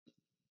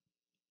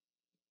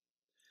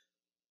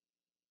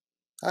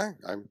Hi,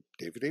 I'm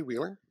David A.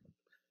 Wheeler.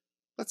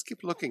 Let's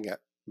keep looking at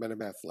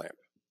Metamath-lamp.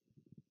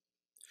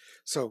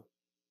 So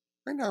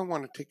right now I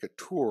want to take a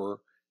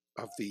tour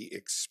of the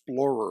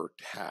Explorer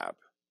tab.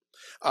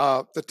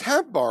 The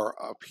tab bar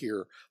up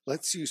here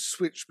lets you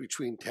switch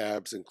between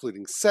tabs,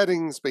 including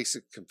settings,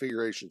 basic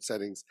configuration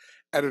settings,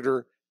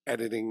 editor,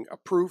 editing a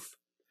proof,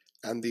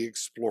 and the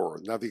Explorer.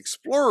 Now the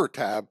Explorer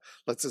tab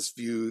lets us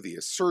view the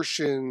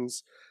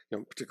assertions,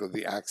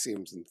 particularly the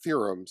axioms and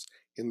theorems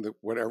in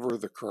whatever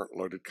the current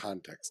loaded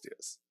context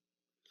is.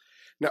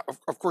 Now,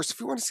 of course, if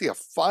you want to see a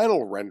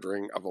final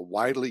rendering of a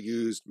widely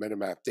used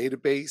MetaMath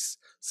database,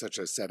 such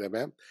as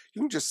SetMM,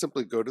 you can just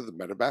simply go to the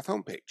MetaMath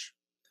homepage.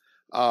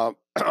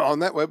 On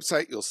that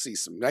website, you'll see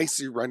some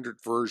nicely rendered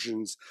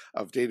versions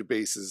of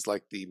databases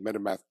like the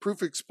MetaMath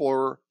Proof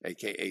Explorer,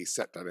 aka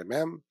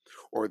set.mm,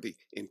 or the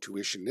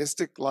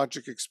Intuitionistic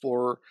Logic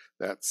Explorer,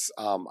 that's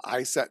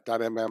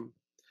iset.mm.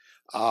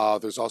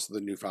 There's also the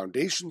New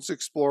Foundations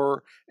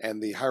Explorer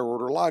and the Higher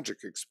Order Logic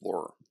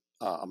Explorer,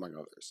 among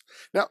others.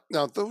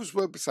 Now those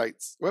web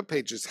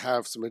pages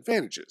have some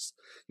advantages.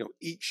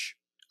 Each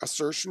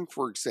assertion,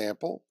 for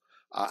example,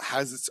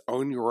 has its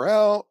own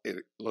URL. It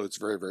loads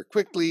very, very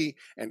quickly,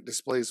 and it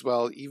displays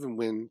well even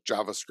when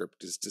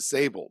JavaScript is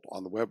disabled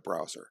on the web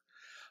browser.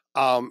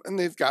 And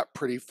they've got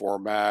pretty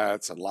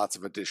formats and lots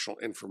of additional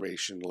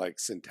information like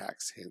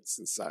syntax hints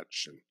and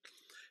such,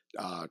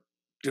 and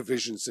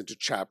divisions into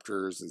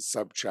chapters and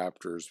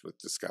subchapters with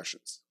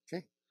discussions,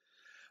 okay?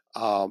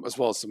 As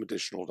well as some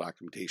additional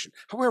documentation.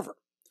 However,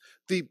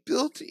 the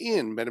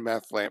built-in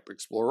Metamath-lamp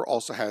Explorer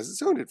also has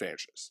its own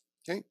advantages,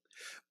 okay?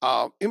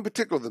 In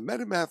particular, the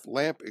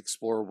Metamath-lamp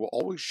Explorer will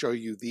always show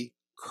you the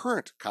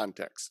current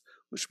context,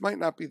 which might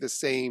not be the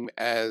same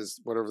as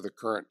whatever the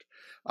current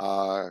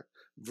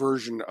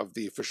version of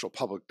the official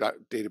public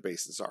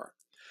databases are.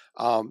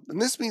 And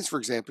this means, for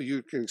example,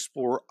 you can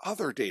explore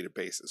other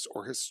databases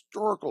or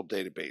historical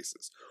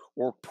databases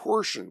or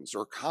portions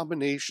or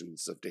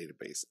combinations of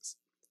databases.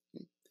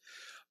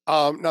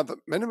 Now, the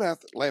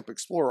Metamath-lamp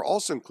Explorer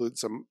also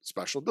includes some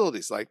special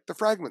abilities like the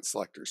fragment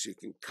selector, so you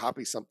can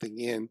copy something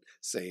in,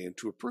 say,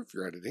 into a proof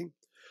you're editing,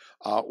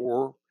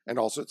 and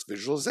also its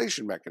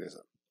visualization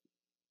mechanism.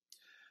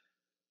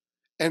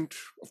 And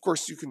of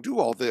course, you can do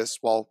all this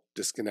while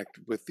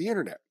disconnected with the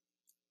internet.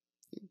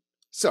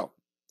 So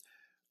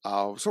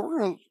we're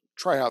going to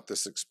try out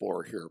this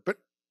Explorer here. But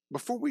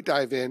before we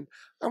dive in,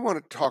 I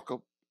want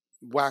to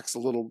wax a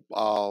little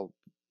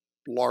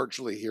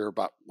largely here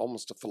about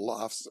almost a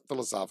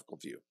philosophical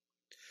view.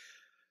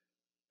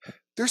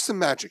 There's some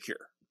magic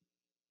here,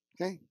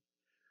 okay?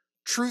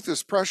 Truth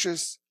is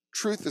precious,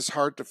 truth is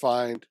hard to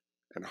find,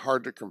 and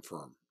hard to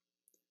confirm,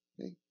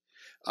 okay?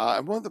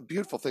 And one of the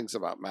beautiful things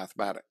about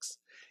mathematics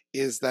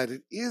is that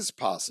it is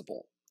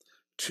possible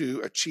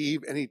to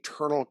achieve an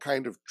eternal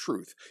kind of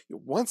truth.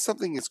 Once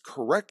something is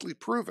correctly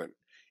proven,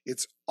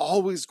 it's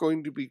always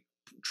going to be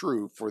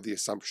true for the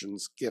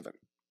assumptions given.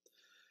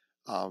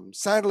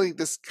 Sadly,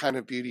 this kind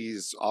of beauty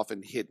is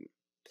often hidden.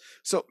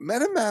 So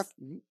MetaMath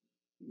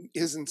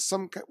is in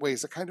some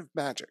ways a kind of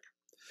magic.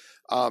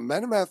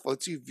 MetaMath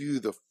lets you view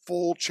the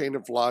full chain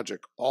of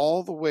logic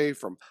all the way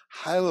from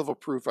high-level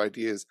proof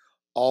ideas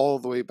all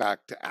the way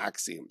back to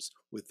axioms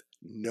with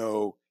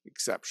no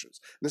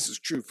exceptions. And this is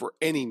true for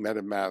any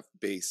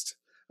MetaMath-based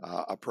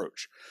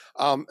approach.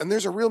 And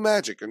there's a real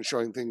magic in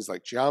showing things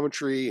like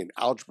geometry and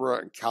algebra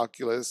and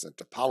calculus and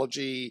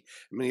topology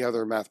and many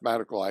other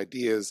mathematical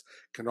ideas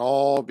can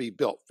all be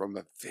built from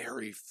a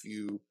very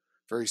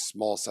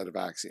small set of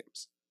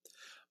axioms.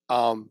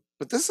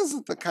 But this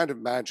isn't the kind of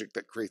magic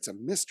that creates a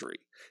mystery.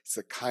 It's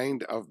the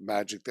kind of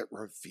magic that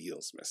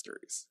reveals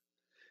mysteries.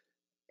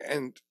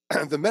 And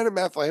the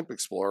Metamath-lamp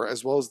Explorer,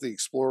 as well as the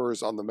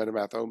explorers on the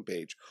Metamath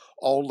homepage,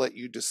 all let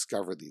you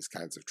discover these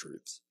kinds of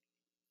truths,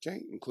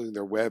 okay, including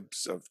their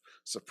webs of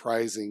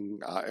surprising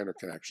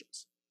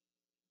interconnections.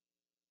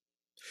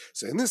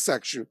 So in this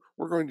section,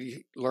 we're going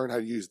to learn how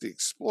to use the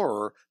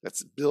Explorer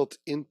that's built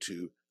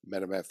into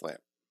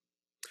Metamath-lamp.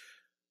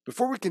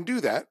 Before we can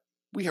do that,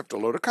 we have to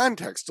load a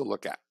context to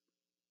look at.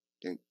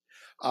 Okay?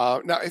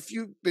 Now, if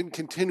you've been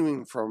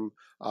continuing from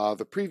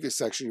the previous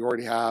section, you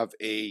already have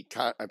a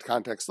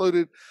context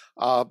loaded.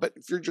 But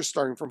if you're just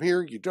starting from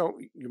here,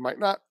 you might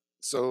not.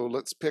 So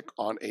let's pick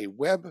on a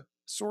web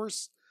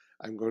source.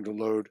 I'm going to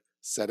load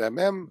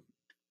setmm.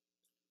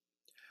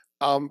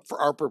 For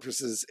our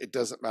purposes, it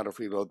doesn't matter if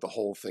we load the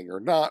whole thing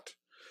or not.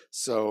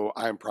 So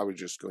I'm probably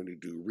just going to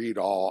do read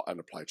all and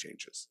apply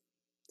changes.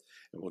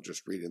 And we'll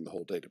just read in the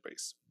whole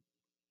database.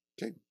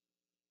 Okay.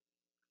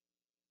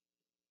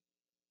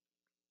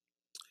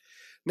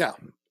 Now,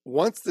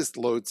 once this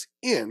loads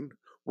in,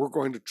 we're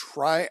going to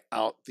try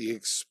out the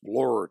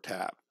Explorer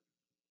tab.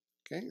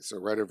 Okay, so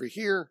right over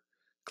here,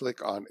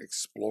 click on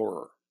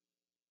Explorer.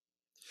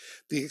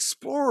 The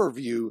Explorer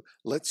view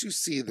lets you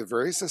see the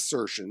various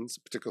assertions,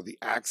 particularly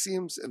the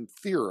axioms and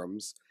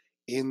theorems,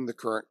 in the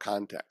current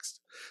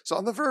context. So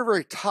on the very,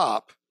 very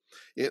top,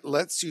 It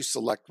lets you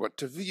select what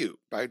to view.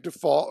 By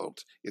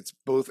default, it's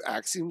both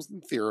axioms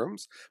and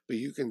theorems, but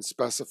you can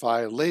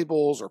specify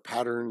labels or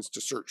patterns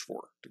to search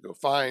for, to go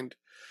find.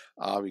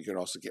 You can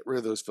also get rid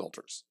of those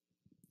filters.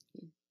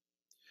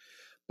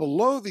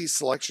 Below these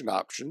selection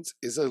options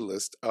is a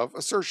list of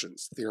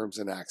assertions, theorems,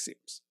 and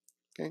axioms.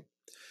 Okay.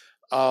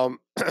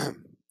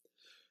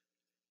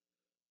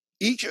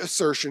 Each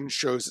assertion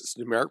shows its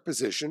numeric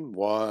position,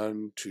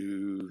 1,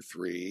 2,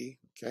 3,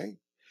 okay?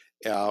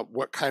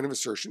 What kind of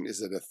assertion?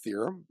 Is it a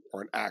theorem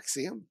or an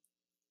axiom?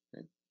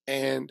 Okay.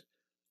 And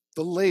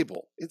the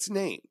label, its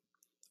name,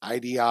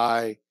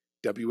 IDI,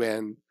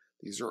 WN,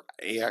 these are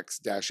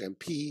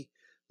AX-MP.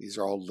 These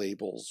are all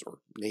labels or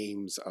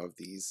names of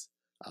these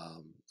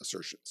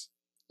assertions.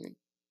 Okay.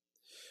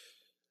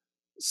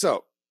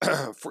 So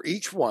for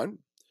each one,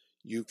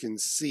 you can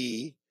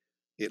see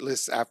it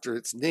lists after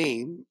its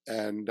name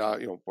and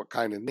what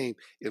kind of name.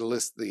 It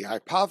lists the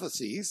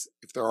hypotheses,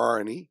 if there are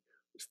any,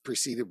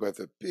 preceded with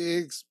a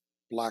big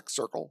black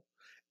circle,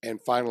 and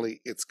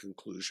finally its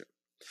conclusion.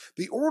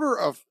 The order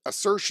of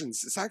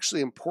assertions is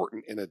actually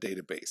important in a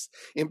database.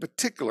 In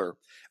particular,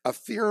 a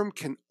theorem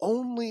can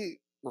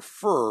only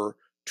refer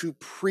to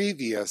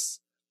previous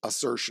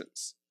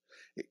assertions.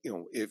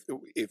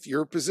 If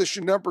you're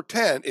position number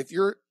 10, if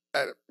you're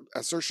at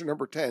assertion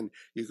number 10,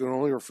 you can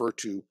only refer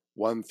to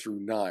 1 through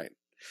 9.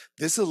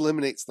 This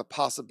eliminates the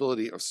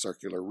possibility of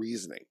circular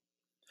reasoning.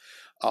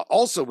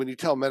 Also, when you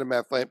tell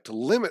Metamath-lamp to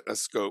limit a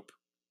scope,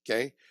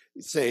 okay,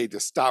 say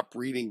to stop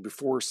reading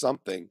before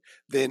something,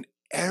 then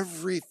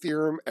every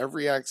theorem,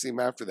 every axiom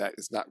after that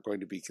is not going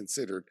to be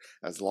considered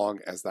as long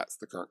as that's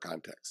the current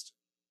context.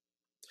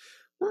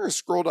 We're going to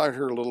scroll down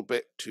here a little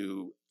bit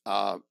to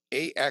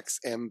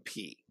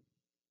AXMP.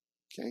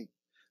 Okay,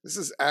 this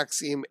is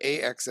axiom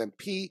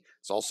AXMP.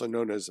 It's also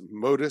known as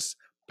modus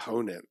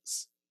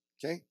ponens.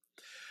 Okay.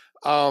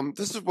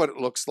 This is what it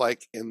looks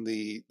like in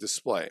the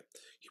display.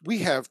 We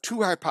have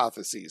two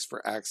hypotheses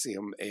for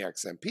axiom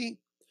AXMP.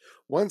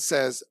 One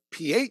says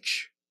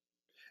pH,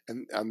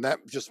 and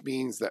that just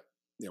means that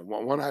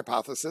one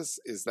hypothesis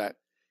is that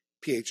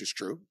pH is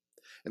true,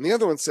 and the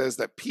other one says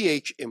that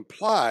pH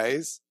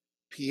implies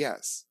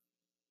PS.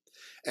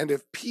 And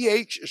if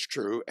pH is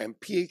true and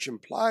pH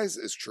implies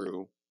is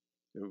true,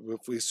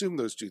 if we assume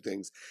those two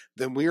things,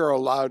 then we are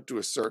allowed to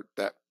assert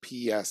that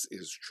PS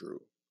is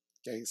true.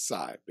 Okay,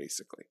 psi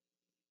basically.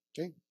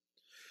 Okay.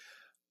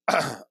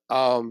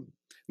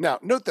 Now,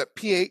 note that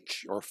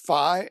pH or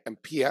phi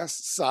and PS,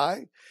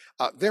 psi,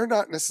 they're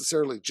not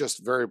necessarily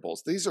just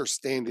variables. These are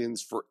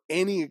stand-ins for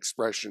any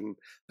expression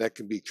that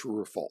can be true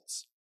or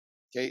false.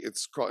 Okay,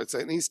 it's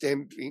any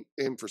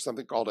stand-in for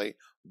something called a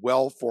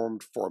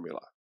well-formed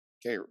formula.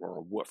 Okay, or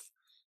a WOF.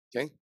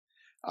 Okay,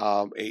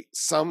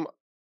 some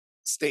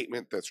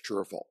statement that's true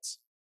or false.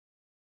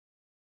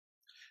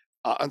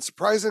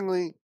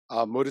 Unsurprisingly,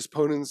 modus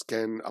ponens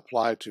can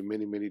apply to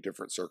many, many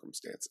different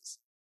circumstances.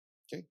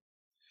 Okay.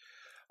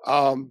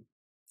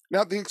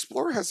 Now, the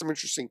Explorer has some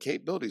interesting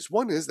capabilities.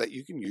 One is that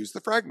you can use the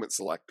fragment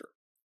selector.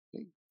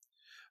 Okay.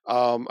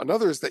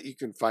 Another is that you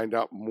can find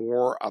out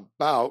more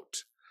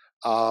about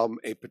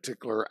a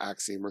particular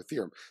axiom or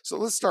theorem. So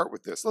let's start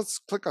with this. Let's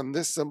click on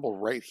this symbol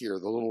right here,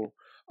 the little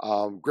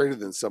greater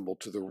than symbol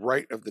to the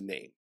right of the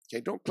name. Okay,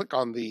 don't click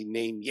on the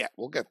name yet.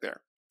 We'll get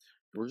there.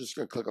 We're just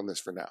going to click on this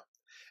for now.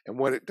 And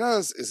what it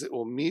does is it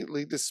will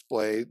immediately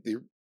display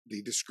the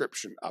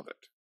description of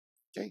it.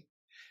 Okay.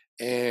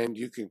 And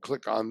you can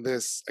click on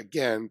this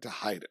again to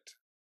hide it.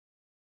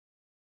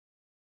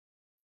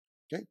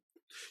 Okay.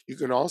 You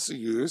can also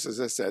use,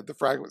 as I said, the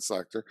fragment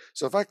selector.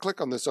 So if I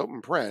click on this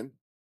open paren,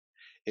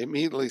 it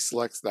immediately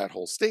selects that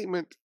whole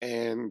statement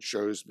and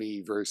shows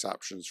me various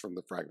options from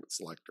the fragment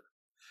selector.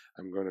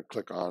 I'm going to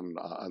click on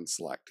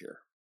unselect here.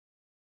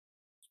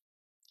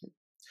 Okay.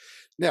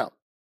 Now,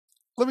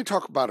 let me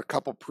talk about a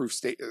couple proof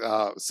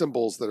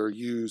symbols that are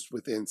used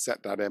within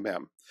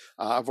set.mm.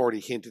 I've already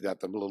hinted at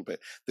them a little bit.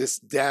 This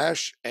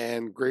dash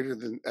and greater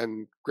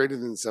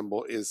than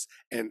symbol is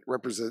a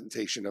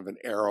representation of an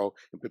arrow,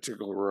 in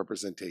particular a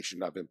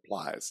representation of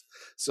implies.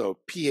 So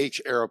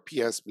pH arrow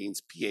PS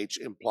means pH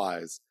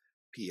implies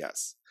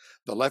PS.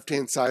 The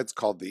left-hand side is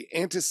called the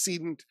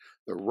antecedent.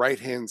 The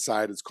right-hand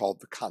side is called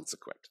the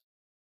consequent.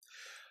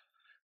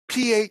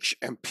 PH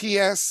and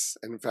PS,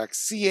 and in fact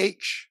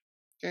CH,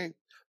 okay,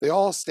 they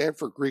all stand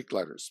for Greek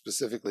letters,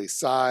 specifically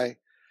phi,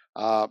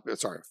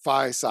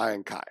 psi,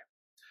 and chi.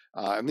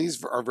 And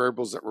these are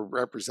variables that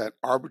represent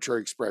arbitrary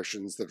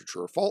expressions that are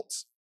true or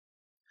false.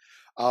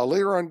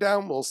 Later on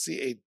down, we'll see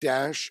a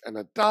dash and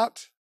a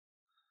dot.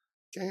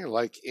 Okay,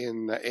 like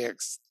in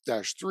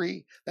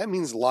AX-3, that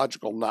means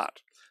logical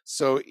not.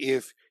 So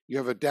if you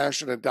have a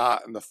dash and a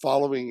dot and the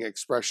following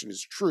expression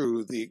is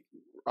true, the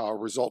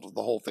result of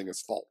the whole thing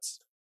is false.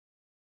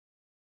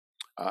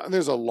 And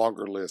there's a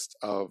longer list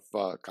of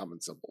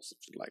common symbols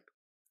if you'd like.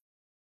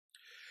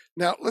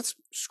 Now let's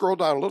scroll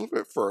down a little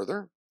bit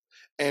further,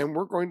 and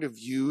we're going to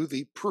view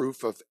the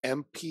proof of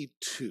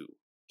MP2.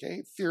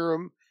 Okay,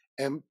 theorem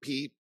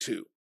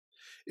MP2.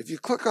 If you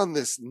click on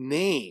this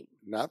name,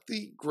 not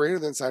the greater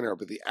than sign error,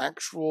 but the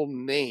actual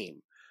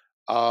name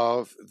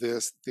of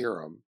this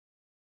theorem,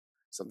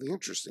 something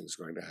interesting is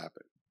going to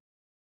happen.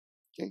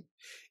 Okay,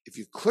 if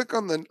you click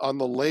on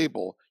the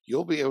label,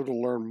 you'll be able to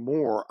learn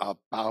more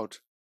about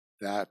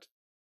that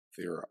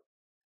theorem.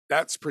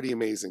 That's pretty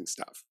amazing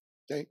stuff.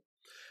 Okay.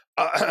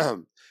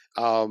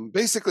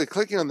 Basically,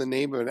 clicking on the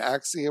name of an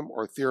axiom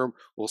or theorem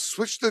will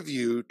switch the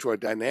view to a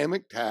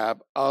dynamic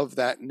tab of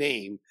that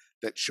name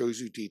that shows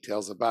you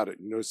details about it.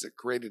 Notice it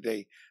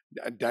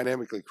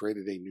dynamically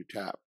created a new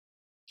tab.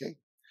 Okay.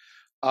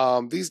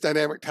 These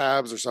dynamic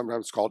tabs are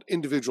sometimes called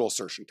individual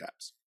assertion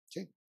tabs.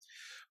 Okay.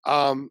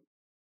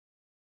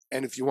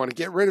 And if you want to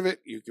get rid of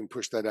it, you can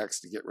push that X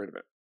to get rid of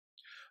it.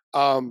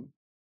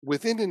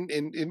 Within an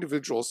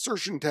individual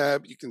assertion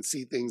tab, you can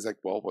see things like,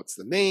 well, what's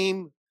the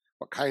name,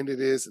 what kind it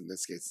is. In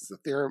this case, it's a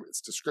theorem,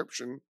 its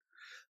description,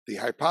 the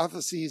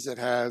hypotheses it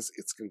has,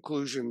 its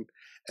conclusion,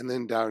 and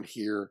then down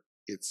here,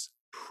 its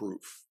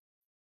proof.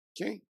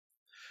 Okay,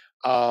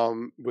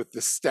 with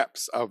the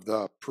steps of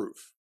the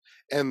proof,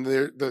 and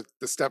the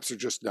steps are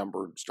just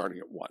numbered starting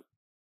at 1.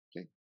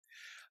 Okay,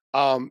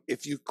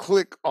 if you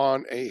click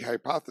on a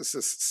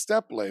hypothesis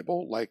step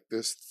label like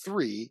this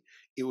 3,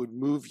 it would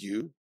move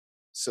you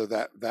so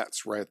that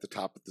that's right at the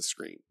top of the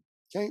screen.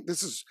 Okay,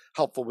 this is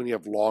helpful when you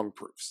have long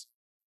proofs.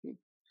 Okay.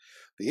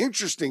 The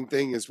interesting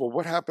thing is, well,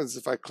 what happens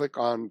if I click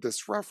on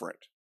this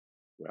referent?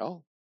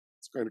 Well,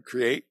 it's going to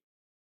create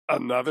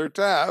another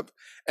tab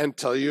and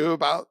tell you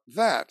about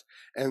that.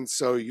 And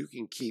so you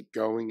can keep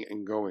going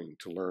and going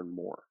to learn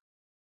more.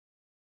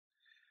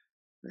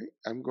 Right.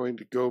 I'm going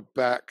to go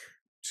back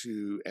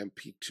to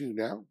MP2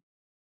 now.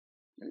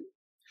 Okay.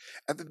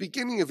 At the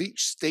beginning of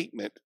each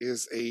statement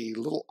is a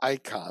little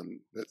icon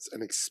that's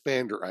an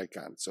expander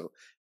icon. So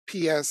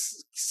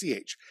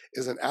PSCH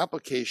is an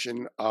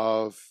application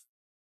of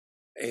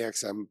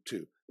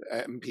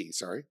MP,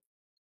 sorry.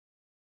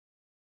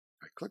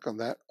 I click on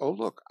that. Oh,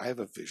 look, I have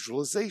a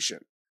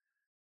visualization.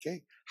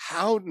 Okay,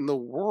 how in the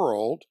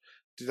world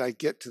did I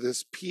get to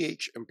this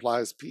PH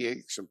implies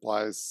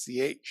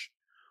CH?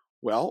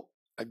 Well,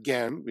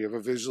 again, we have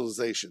a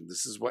visualization.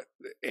 This is what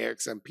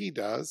AXMP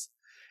does,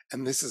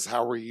 and this is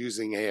how we're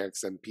using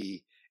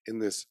AXMP in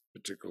this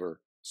particular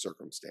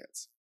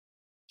circumstance.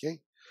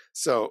 Okay,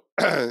 so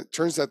it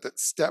turns out that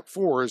step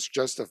 4 is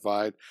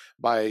justified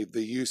by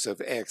the use of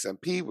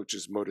AXMP, which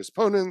is modus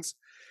ponens,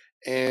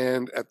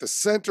 and at the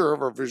center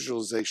of our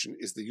visualization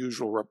is the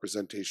usual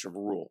representation of a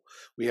rule.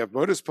 We have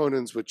modus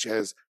ponens, which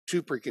has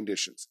 2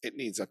 preconditions. It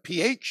needs a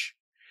pH,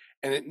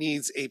 and it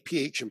needs a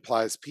pH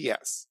implies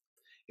PS.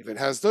 If it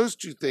has those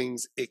 2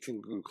 things, it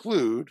can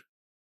conclude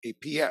a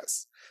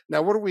PS.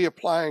 Now, what are we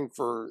applying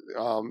for?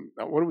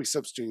 What are we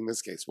substituting in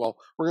this case? Well,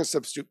 we're going to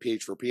substitute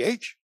pH for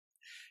pH.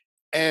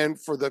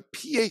 And for the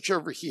pH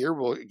over here,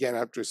 we'll again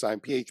have to assign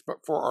pH,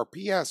 but for our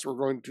PS, we're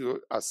going to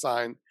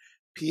assign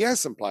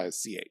PS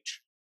implies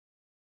CH.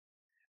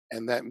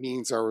 And that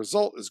means our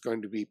result is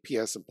going to be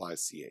PS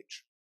implies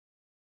CH.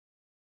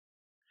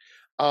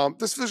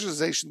 This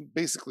visualization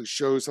basically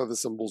shows how the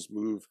symbols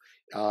move,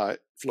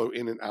 flow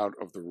in and out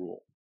of the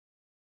rule.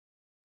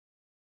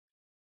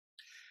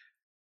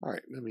 All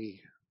right, let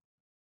me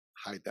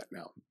hide that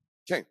now.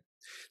 Okay,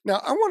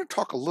 now I want to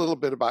talk a little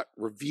bit about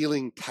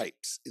revealing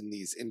types in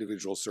these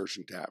individual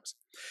assertion tabs.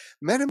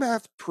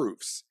 Metamath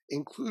proofs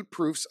include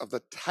proofs of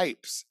the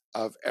types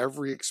of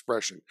every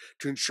expression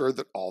to ensure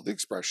that all the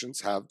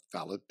expressions have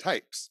valid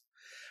types.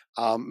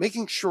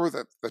 Making sure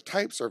that the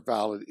types are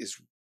valid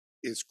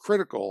is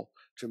critical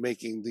to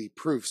making the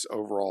proofs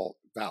overall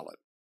valid.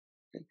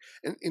 Okay?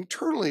 And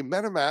internally,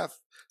 Metamath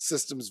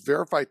systems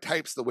verify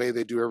types the way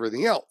they do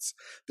everything else.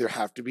 There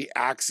have to be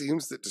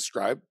axioms that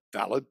describe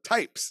valid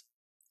types.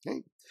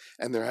 Okay?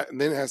 And then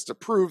it has to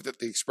prove that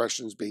the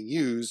expressions being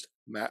used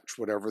match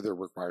whatever their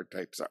required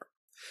types are.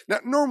 Now,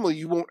 normally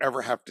you won't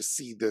ever have to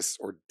see this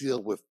or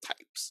deal with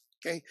types.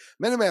 Okay,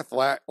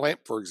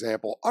 Metamath-lamp, for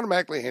example,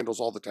 automatically handles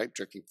all the type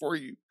checking for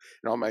you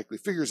and automatically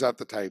figures out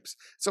the types.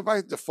 So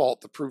by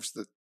default, the proofs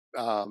that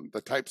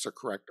the types are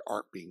correct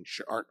aren't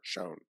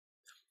shown.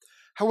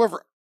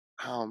 However,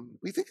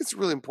 we think it's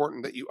really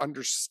important that you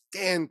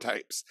understand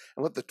types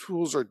and what the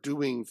tools are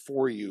doing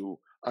for you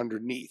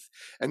underneath.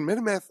 And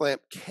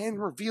Metamath-lamp can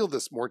reveal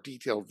this more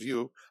detailed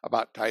view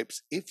about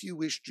types if you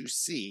wish to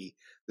see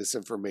this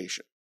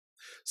information.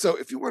 So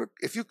if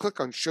you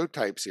click on Show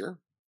Types here,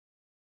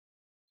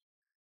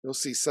 you'll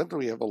see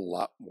suddenly we have a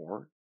lot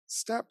more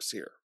steps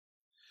here.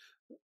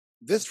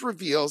 This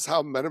reveals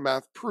how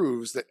Metamath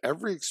proves that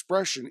every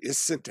expression is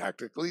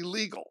syntactically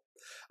legal.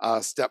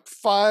 Step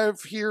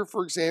 5 here,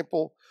 for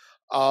example,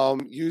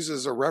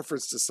 uses a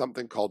reference to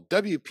something called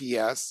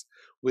WPS,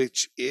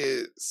 which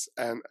is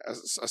an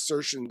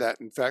assertion that,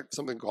 in fact,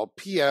 something called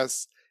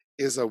PS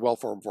is a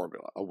well-formed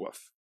formula, a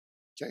WOOF.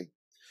 Okay.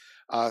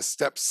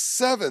 Step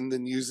 7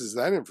 then uses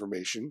that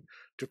information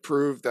to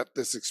prove that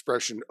this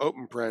expression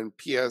open paren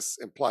PS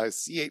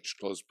implies CH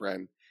close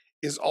paren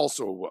is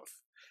also a WOOF.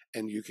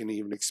 And you can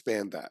even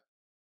expand that.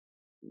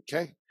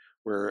 Okay,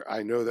 where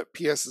I know that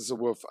PS is a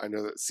WOOF, I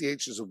know that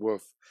CH is a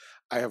WOOF,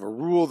 I have a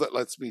rule that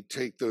lets me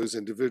take those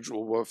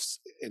individual woofs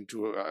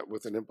into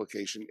with an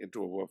implication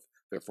into a woof.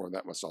 Therefore,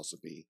 that must also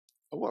be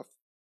a woof.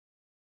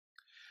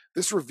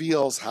 This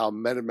reveals how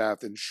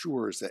MetaMath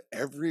ensures that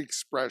every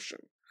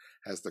expression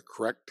has the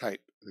correct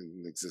type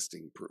in an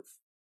existing proof.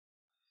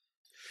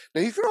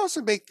 Now, you can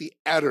also make the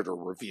editor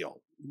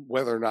reveal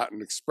whether or not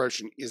an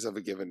expression is of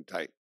a given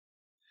type.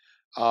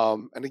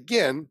 And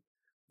again,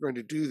 we're going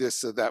to do this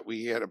so that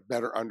we get a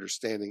better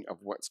understanding of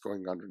what's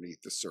going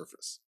underneath the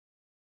surface.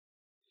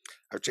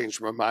 I've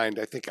changed my mind.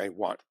 I think I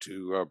want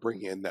to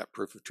bring in that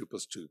proof of 2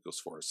 plus 2 equals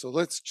 4. So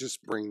let's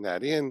just bring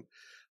that in.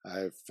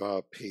 I've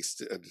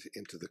pasted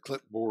into the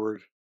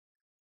clipboard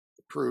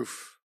the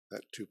proof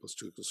that 2 plus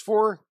 2 equals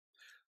 4.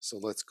 So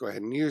let's go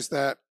ahead and use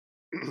that.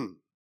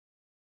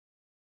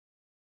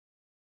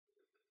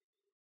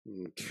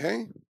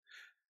 Okay.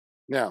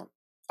 Now,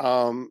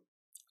 I'm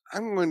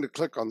going to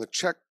click on the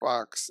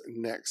checkbox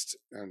next,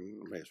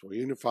 and may as well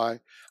unify.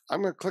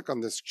 I'm going to click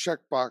on this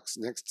checkbox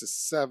next to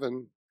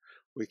 7,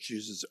 which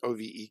uses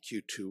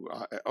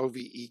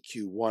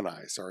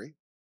OVEQ1I, sorry.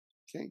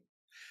 Okay.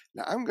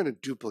 Now I'm going to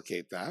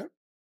duplicate that.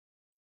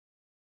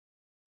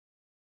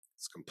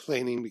 It's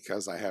complaining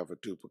because I have a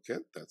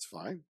duplicate. That's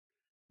fine.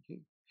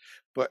 Okay.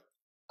 But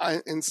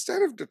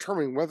instead of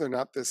determining whether or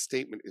not this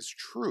statement is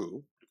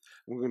true,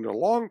 I'm going to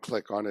long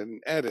click on it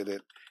and edit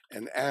it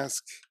and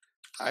ask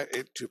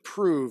it to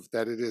prove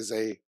that it is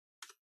a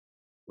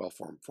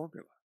well-formed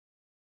formula.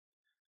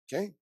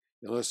 Okay.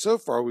 Now, so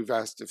far we've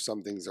asked if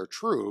some things are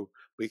true.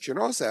 We can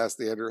also ask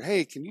the editor,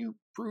 hey, can you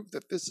prove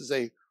that this is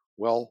a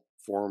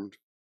well-formed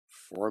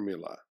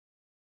formula?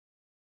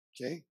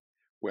 Okay.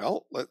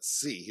 Well, let's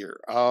see here.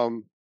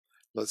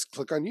 Let's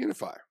click on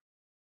Unify.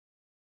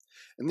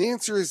 And the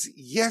answer is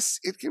yes,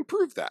 it can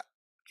prove that.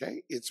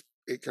 Okay.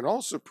 It can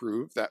also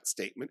prove that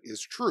statement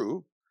is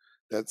true.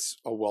 That's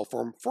a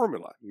well-formed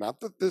formula.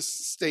 Not that this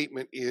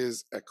statement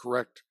is a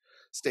correct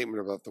statement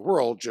about the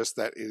world, just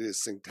that it is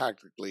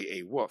syntactically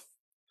a woof.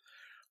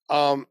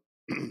 Now,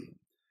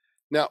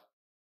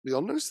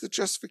 you'll notice the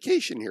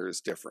justification here is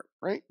different,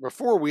 right?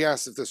 Before we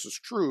asked if this was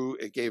true,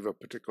 it gave a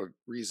particular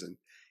reason.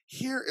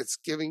 Here, it's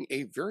giving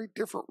a very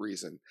different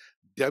reason,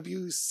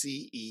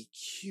 WCEQ.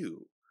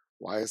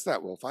 Why is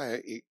that? Well, if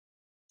I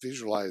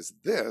visualize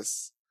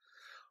this,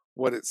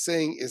 what it's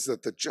saying is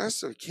that the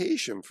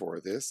justification for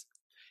this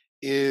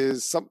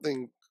is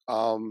something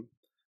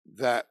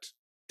that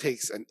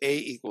takes an A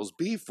equals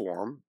B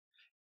form,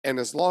 and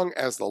as long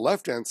as the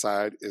left-hand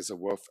side is a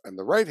woof and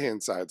the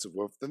right-hand side is a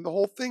woof, then the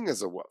whole thing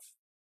is a woof.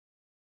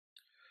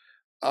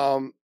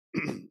 And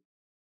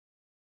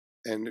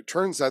it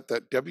turns out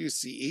that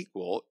WC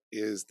equal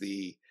is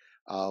the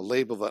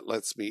label that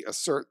lets me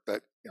assert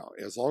that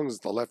as long as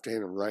the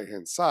left-hand and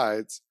right-hand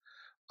sides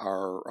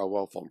are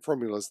well-formed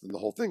formulas, then the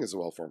whole thing is a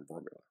well-formed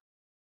formula.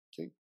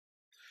 Okay.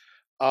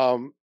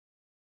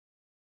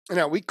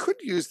 Now, we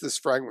could use this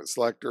fragment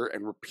selector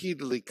and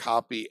repeatedly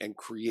copy and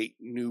create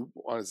new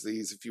ones of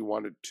these if you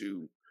wanted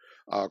to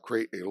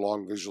create a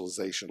long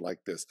visualization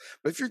like this.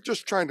 But if you're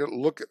just trying to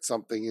look at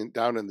something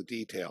down in the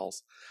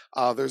details,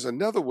 there's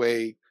another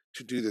way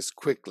to do this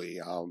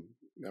quickly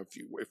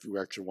if you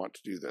actually want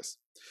to do this.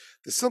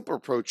 The simpler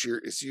approach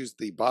here is use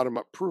the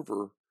bottom-up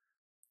prover.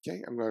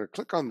 Okay, I'm going to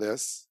click on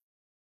this,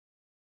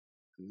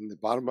 and the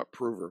bottom-up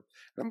prover,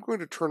 and I'm going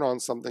to turn on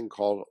something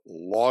called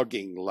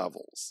logging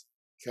levels.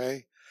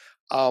 Okay.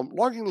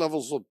 Logging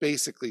levels will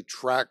basically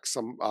track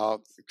some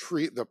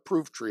the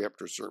proof tree up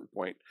to a certain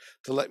point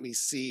to let me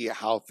see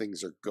how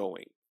things are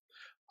going.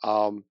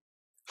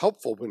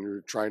 Helpful when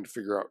you're trying to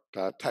figure out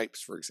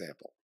types, for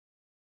example.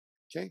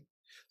 Okay,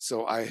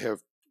 so I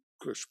have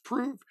pushed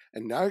prove,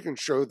 and now I can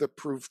show the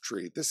proof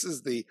tree. This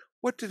is the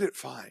what did it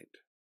find?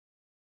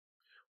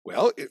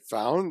 Well, it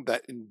found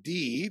that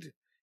indeed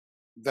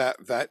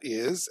that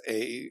is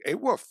a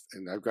woof,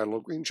 and I've got a little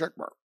green check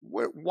mark.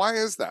 Why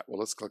is that? Well,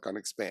 let's click on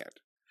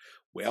expand.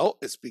 Well,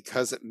 it's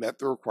because it met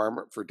the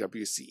requirement for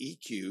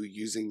WCEQ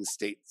using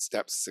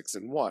steps 6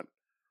 and 1.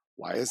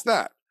 Why is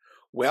that?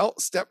 Well,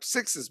 step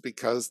 6 is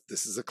because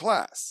this is a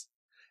class,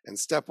 and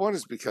step 1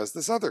 is because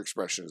this other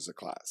expression is a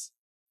class.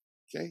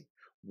 Okay,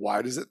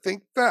 why does it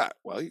think that?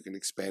 Well, you can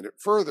expand it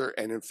further,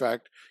 and in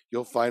fact,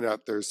 you'll find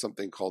out there's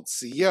something called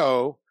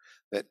CO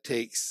that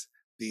takes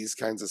these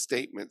kinds of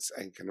statements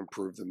and can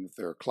improve them if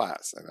they're a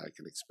class. And I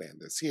can expand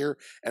this here,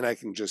 and I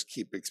can just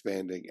keep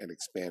expanding and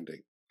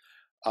expanding.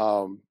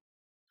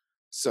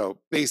 So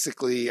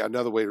basically,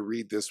 another way to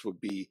read this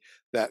would be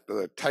that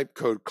the type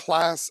code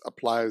class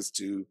applies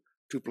to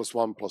 2 plus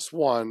 1 plus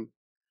 1,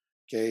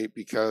 okay,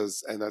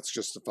 and that's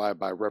justified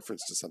by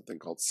reference to something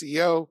called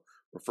CO,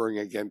 referring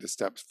again to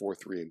steps 4,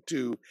 3, and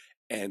 2,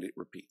 and it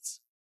repeats.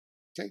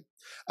 Okay,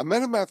 a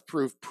metamath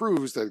proof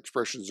proves that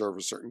expressions are of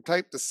a certain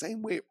type the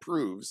same way it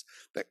proves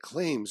that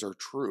claims are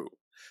true.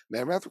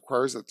 Metamath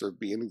requires that there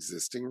be an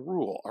existing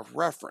rule of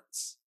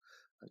reference.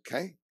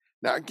 Okay.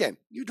 Now, again,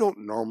 you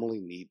don't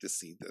normally need to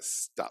see this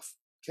stuff,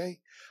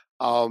 okay?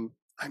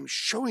 I'm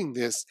showing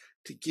this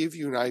to give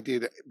you an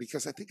idea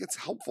because I think it's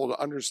helpful to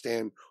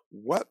understand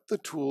what the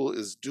tool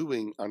is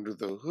doing under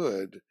the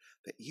hood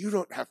that you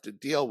don't have to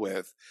deal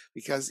with,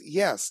 because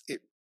yes,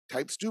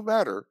 types do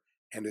matter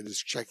and it is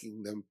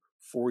checking them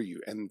for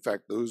you. And in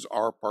fact, those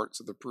are parts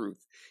of the proof,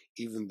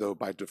 even though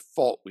by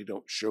default we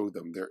don't show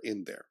them, they're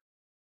in there.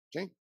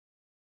 Okay,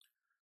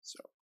 so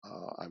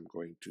I'm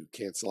going to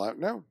cancel out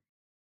now.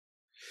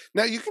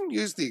 Now you can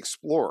use the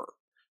Explorer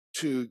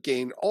to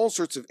gain all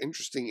sorts of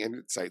interesting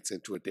insights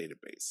into a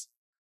database.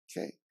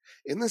 Okay,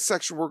 in this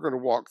section, we're going to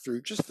walk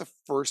through just the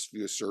first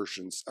few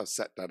assertions of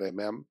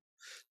set.mm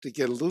to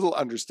get a little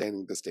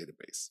understanding of this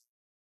database.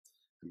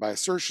 And by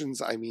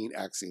assertions, I mean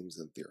axioms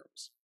and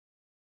theorems.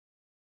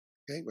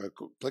 Okay, we'll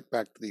click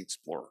back to the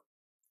Explorer.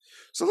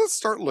 So let's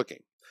start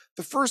looking.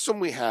 The first one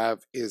we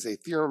have is a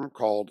theorem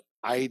called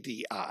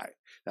IDI.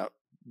 Now,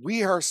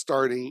 we are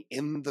starting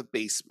in the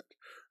basement.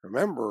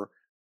 Remember,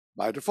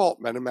 by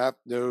default, Metamath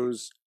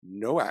knows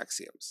no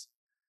axioms.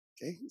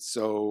 Okay,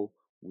 so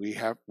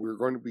we're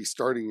going to be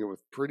starting it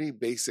with pretty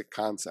basic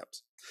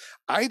concepts.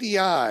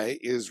 IDI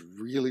is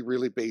really,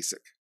 really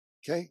basic.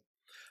 Okay,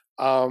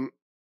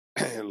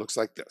 it looks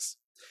like this.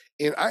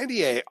 In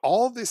IDA,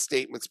 all the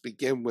statements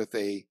begin with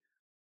a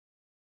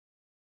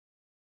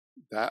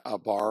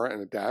bar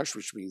and a dash,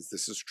 which means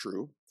this is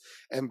true.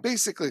 And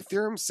basically,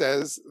 theorem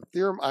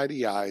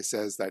IDI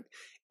says that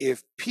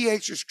if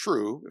pH is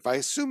true, if I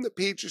assume that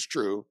pH is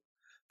true,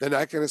 then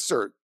I can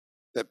assert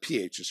that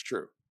pH is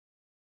true.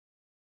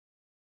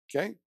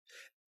 Okay?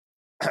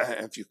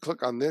 If you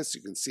click on this,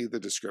 you can see the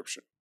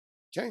description.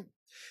 Okay?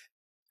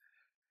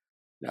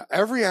 Now,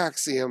 every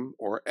axiom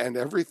and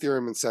every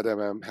theorem in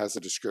set.mm has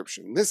a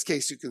description. In this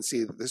case, you can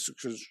see that this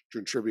was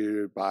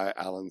contributed by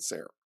Alan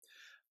Sayre.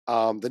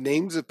 The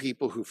names of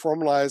people who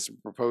formalize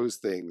and propose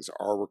things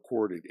are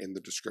recorded in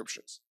the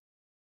descriptions.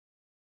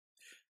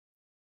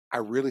 I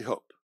really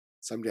hope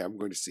someday I'm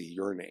going to see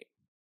your name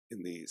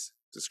in these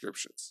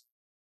descriptions.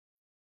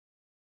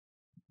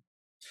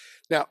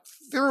 Now,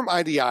 theorem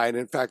IDI, and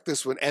in fact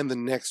this one and the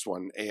next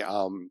one,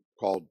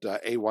 called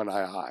A1II,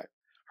 are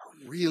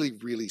really,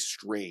 really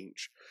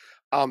strange.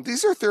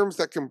 These are theorems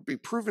that can be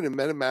proven in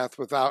MetaMath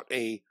without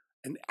an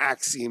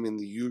axiom in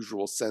the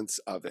usual sense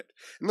of it.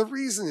 And the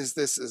reason is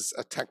this is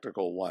a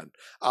technical one.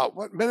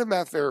 What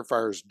MetaMath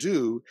verifiers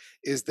do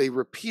is they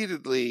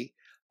repeatedly,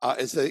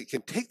 they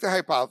can take the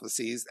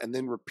hypotheses and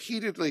then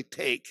repeatedly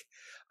take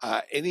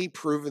any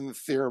proven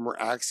theorem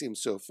or axiom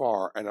so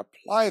far and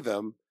apply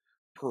them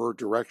per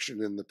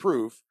direction in the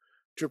proof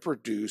to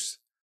produce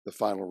the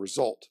final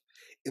result.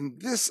 In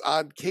this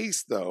odd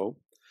case, though,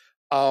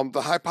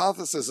 the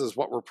hypothesis is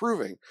what we're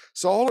proving.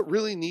 So all it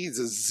really needs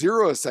is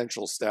 0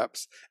 essential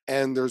steps,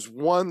 and there's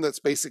one that's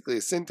basically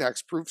a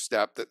syntax proof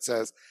step that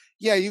says,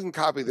 yeah, you can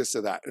copy this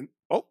to that, and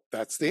oh,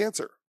 that's the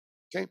answer.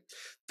 Okay,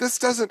 this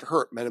doesn't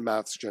hurt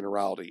MetaMath's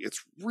generality.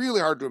 It's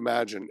really hard to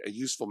imagine a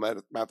useful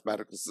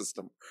mathematical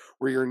system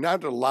where you're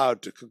not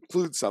allowed to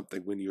conclude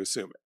something when you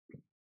assume it.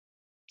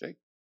 Okay.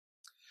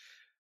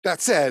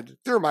 That said,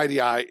 theorem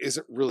IDI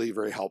isn't really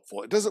very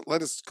helpful. It doesn't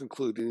let us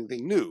conclude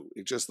anything new.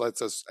 It just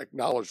lets us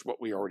acknowledge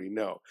what we already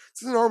know.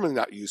 It's normally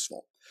not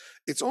useful.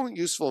 It's only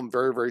useful in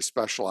very, very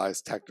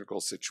specialized technical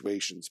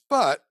situations,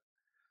 but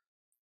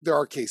there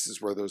are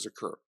cases where those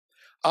occur.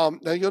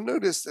 Now, you'll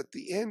notice at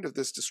the end of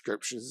this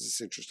description is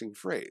this interesting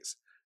phrase: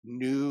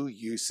 new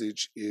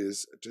usage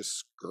is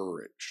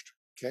discouraged.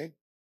 Okay?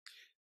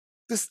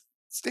 This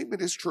statement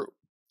is true.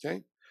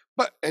 Okay?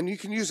 And you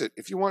can use it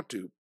if you want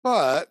to,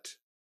 but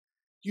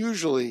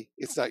usually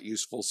it's not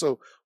useful.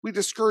 So we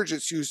discourage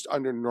its use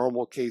under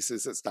normal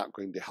cases. It's not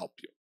going to help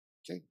you.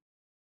 Okay.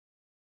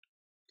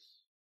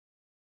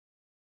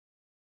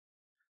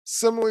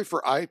 Similarly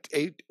for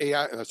A1II,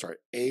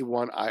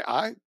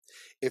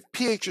 if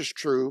pH is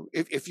true,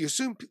 if you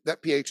assume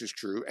that pH is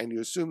true and you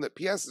assume that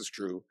PS is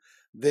true,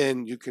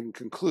 then you can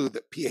conclude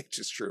that pH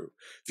is true.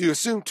 If you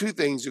assume two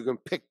things, you can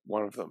pick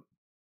one of them.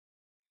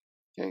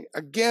 Okay.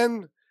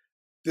 Again,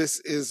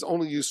 this is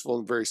only useful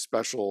in very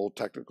special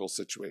technical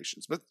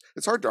situations, but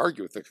it's hard to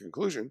argue with the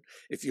conclusion.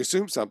 If you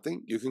assume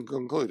something, you can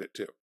conclude it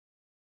too.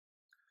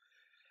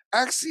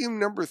 Assertion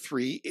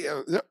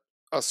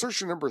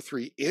number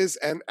 3 is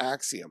an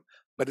axiom,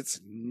 but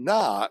it's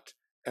not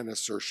an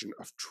assertion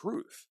of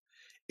truth.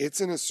 It's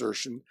an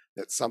assertion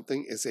that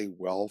something is a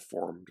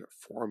well-formed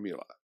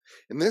formula.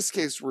 In this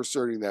case, we're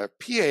asserting that if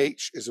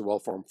pH is a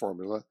well-formed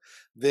formula,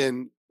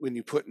 then when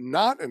you put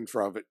not in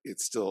front of it,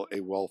 it's still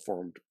a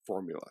well-formed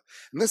formula.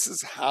 And this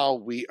is how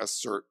we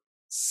assert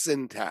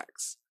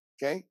syntax,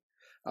 okay?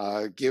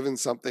 Given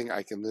something,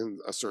 I can then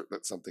assert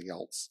that something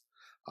else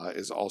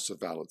is also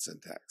valid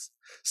syntax.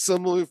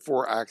 Similarly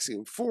for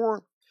axiom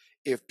 4,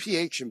 if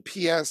pH and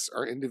PS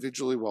are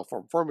individually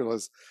well-formed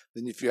formulas,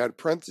 then if you add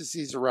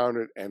parentheses around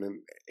it and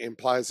an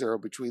implies arrow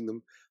between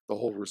them, the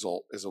whole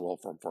result is a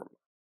well-formed formula.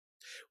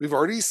 We've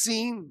already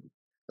seen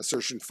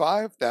assertion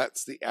 5,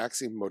 that's the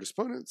axiom modus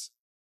ponens.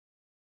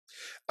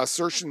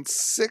 Assertion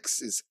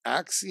 6 is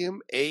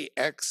axiom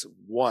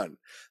AX1.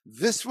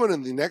 This one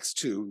and the next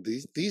two,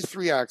 these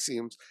three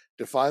axioms,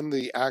 define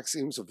the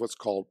axioms of what's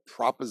called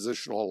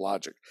propositional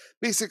logic.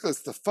 Basically,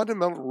 it's the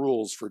fundamental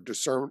rules for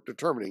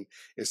determining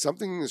if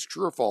something is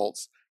true or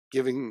false,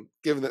 given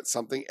that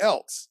something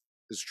else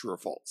is true or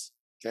false.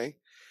 Okay,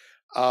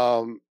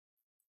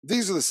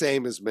 these are the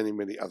same as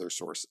many other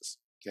sources.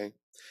 Okay,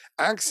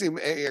 axiom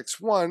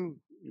AX1,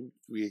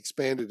 we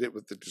expanded it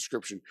with the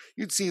description.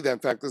 You'd see that, in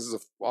fact, this is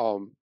a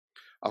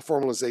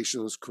formalization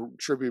that was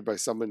contributed by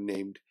someone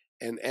named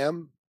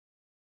NM.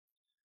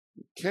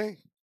 Okay.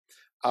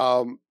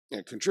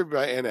 Contributed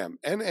by NM.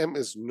 NM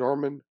is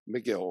Norman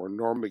McGill, or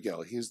Norm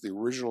McGill. He's the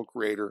original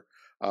creator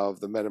of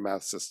the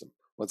MetaMath system.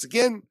 Once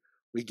again,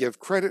 we give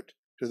credit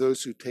to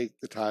those who take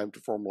the time to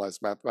formalize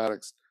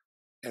mathematics,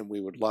 and we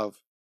would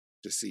love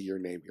to see your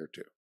name here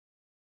too.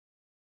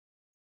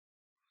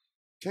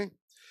 Okay.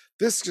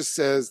 This just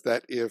says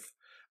that if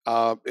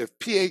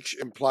pH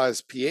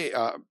implies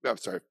PA,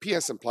 if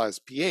PS implies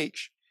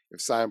pH, if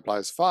psi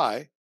implies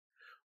phi,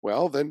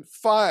 well, then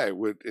phi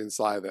would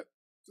imply that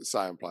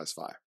psi implies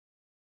phi.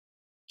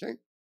 Okay.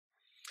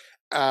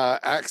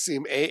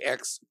 Axiom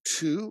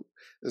AX2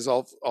 is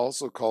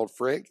also called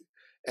Frege,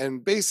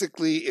 and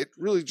basically it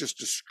really just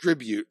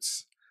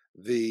distributes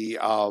the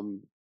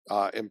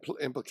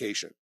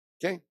implication.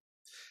 Okay.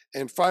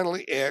 And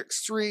finally,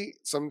 AX3,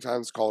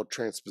 sometimes called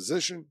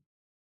transposition.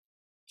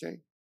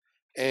 Okay.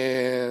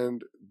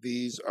 And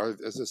these are,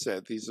 as I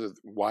said, these are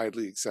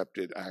widely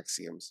accepted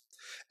axioms.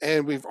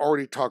 And we've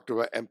already talked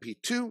about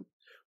MP2,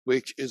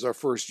 which is our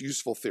first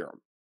useful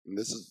theorem. And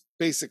this is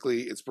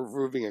basically, it's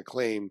proving a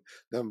claim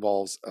that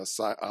involves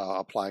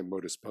applying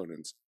modus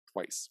ponens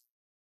twice.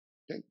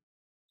 Okay.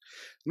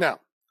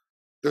 Now,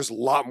 there's a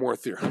lot more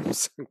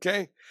theorems,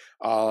 okay?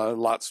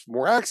 Lots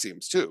more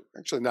axioms too.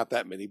 Actually, not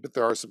that many, but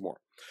there are some more.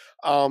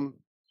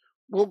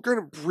 We're going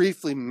to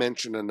briefly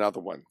mention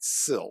another one,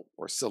 SIL,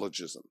 or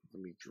syllogism.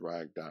 Let me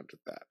drag down to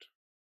that.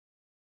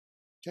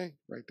 Okay,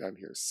 right down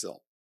here,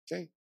 SIL.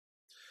 Okay.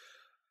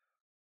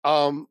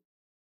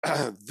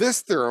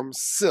 This theorem,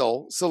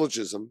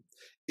 syllogism,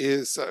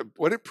 is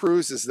what it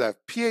proves is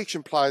that pH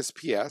implies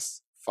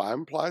PS, phi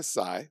implies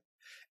psi,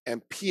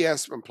 and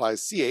PS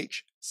implies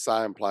CH,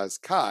 psi implies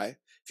chi.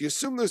 If you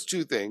assume those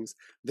two things,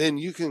 then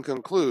you can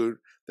conclude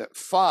that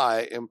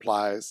phi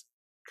implies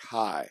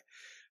chi.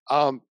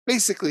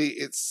 Basically,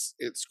 it's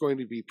going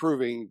to be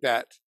proving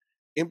that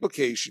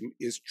implication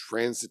is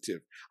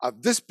transitive.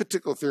 This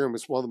particular theorem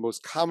is one of the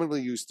most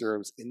commonly used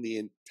theorems in the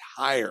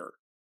entire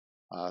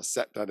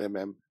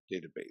set.mm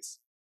database.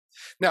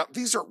 Now,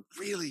 these are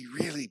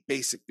really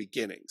basic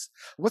beginnings.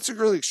 What's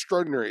really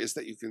extraordinary is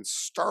that you can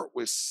start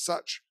with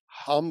such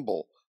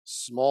humble,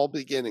 small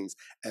beginnings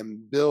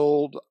and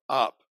build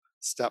up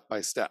step by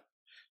step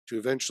to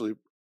eventually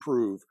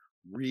prove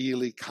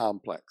really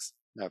complex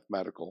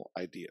mathematical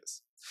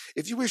ideas.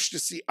 If you wish to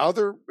see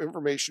other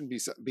information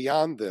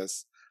beyond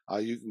this,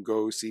 you can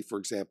go see, for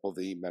example,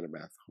 the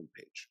Metamath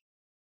homepage.